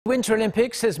Winter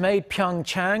Olympics has made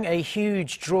Pyeongchang a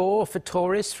huge draw for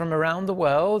tourists from around the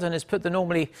world and has put the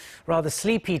normally rather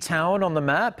sleepy town on the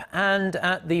map and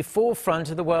at the forefront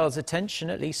of the world's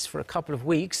attention, at least for a couple of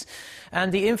weeks.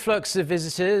 And the influx of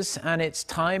visitors and its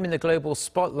time in the global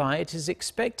spotlight is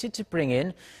expected to bring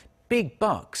in big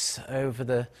bucks over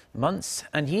the months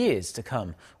and years to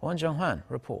come. Jung-hwan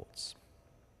reports.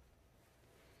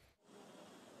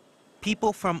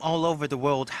 People from all over the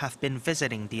world have been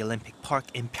visiting the Olympic Park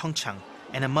in Pyeongchang,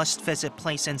 and a must-visit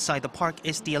place inside the park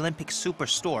is the Olympic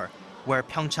Superstore, where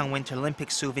Pyeongchang Winter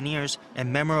Olympics souvenirs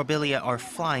and memorabilia are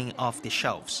flying off the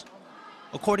shelves.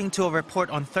 According to a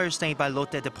report on Thursday by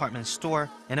Lotte Department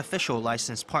Store, an official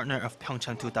licensed partner of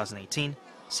Pyeongchang 2018,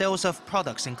 sales of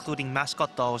products including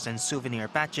mascot dolls and souvenir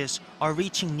badges are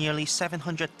reaching nearly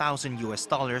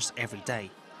 $700,000 every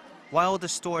day. While the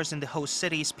stores in the host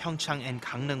cities Pyeongchang and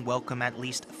Gangneung welcome at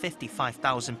least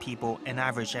 55,000 people on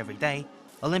average every day,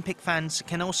 Olympic fans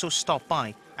can also stop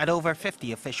by at over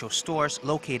 50 official stores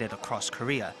located across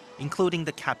Korea, including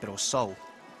the capital Seoul.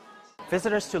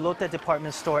 Visitors to Lotte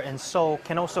Department Store in Seoul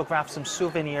can also grab some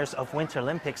souvenirs of Winter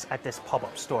Olympics at this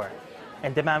pop-up store.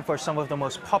 And demand for some of the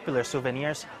most popular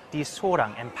souvenirs, these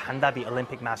Soohorang and Bandabi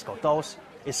Olympic mascot dolls,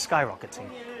 is skyrocketing.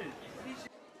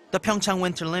 The Pyeongchang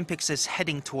Winter Olympics is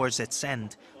heading towards its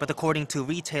end, but according to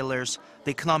retailers,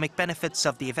 the economic benefits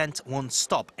of the event won't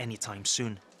stop anytime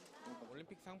soon.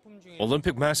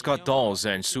 Olympic mascot dolls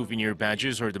and souvenir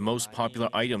badges are the most popular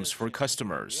items for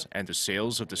customers, and the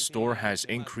sales of the store has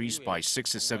increased by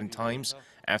 6 to 7 times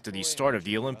after the start of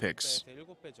the Olympics.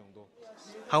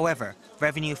 However,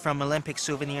 revenue from Olympic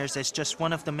souvenirs is just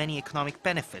one of the many economic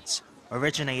benefits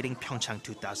originating Pyeongchang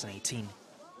 2018.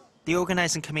 The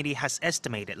organizing committee has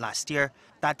estimated last year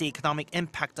that the economic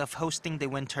impact of hosting the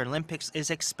Winter Olympics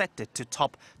is expected to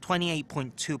top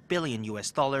 $28.2 billion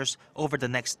over the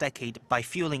next decade by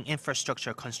fueling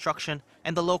infrastructure construction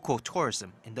and the local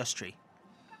tourism industry.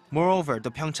 Moreover,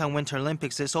 the Pyeongchang Winter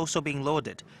Olympics is also being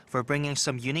lauded for bringing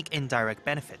some unique indirect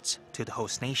benefits to the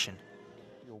host nation.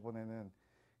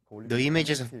 The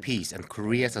images of peace and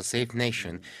Korea as a safe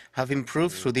nation have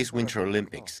improved through these Winter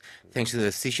Olympics, thanks to the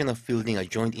decision of fielding a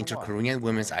joint inter-Korean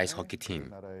women's ice hockey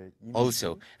team.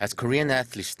 Also, as Korean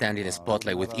athletes stand in the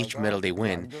spotlight with each medal they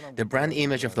win, the brand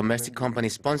image of domestic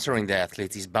companies sponsoring the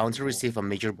athletes is bound to receive a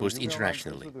major boost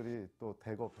internationally.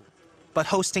 But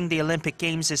hosting the Olympic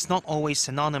Games is not always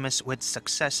synonymous with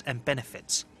success and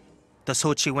benefits. The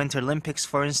Sochi Winter Olympics,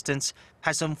 for instance,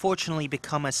 has unfortunately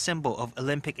become a symbol of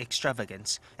Olympic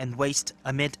extravagance and waste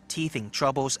amid teething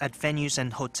troubles at venues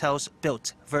and hotels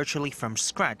built virtually from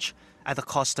scratch at the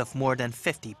cost of more than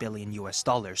 $50 billion.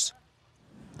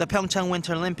 The Pyeongchang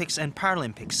Winter Olympics and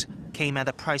Paralympics came at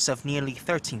a price of nearly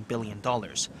 $13 billion,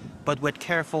 but with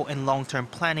careful and long-term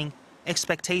planning,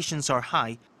 expectations are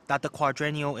high that the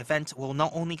quadrennial event will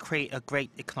not only create a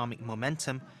great economic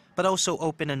momentum, but also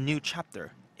open a new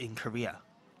chapter in Korea.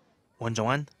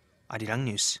 Jung-hwan, Arirang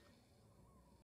News.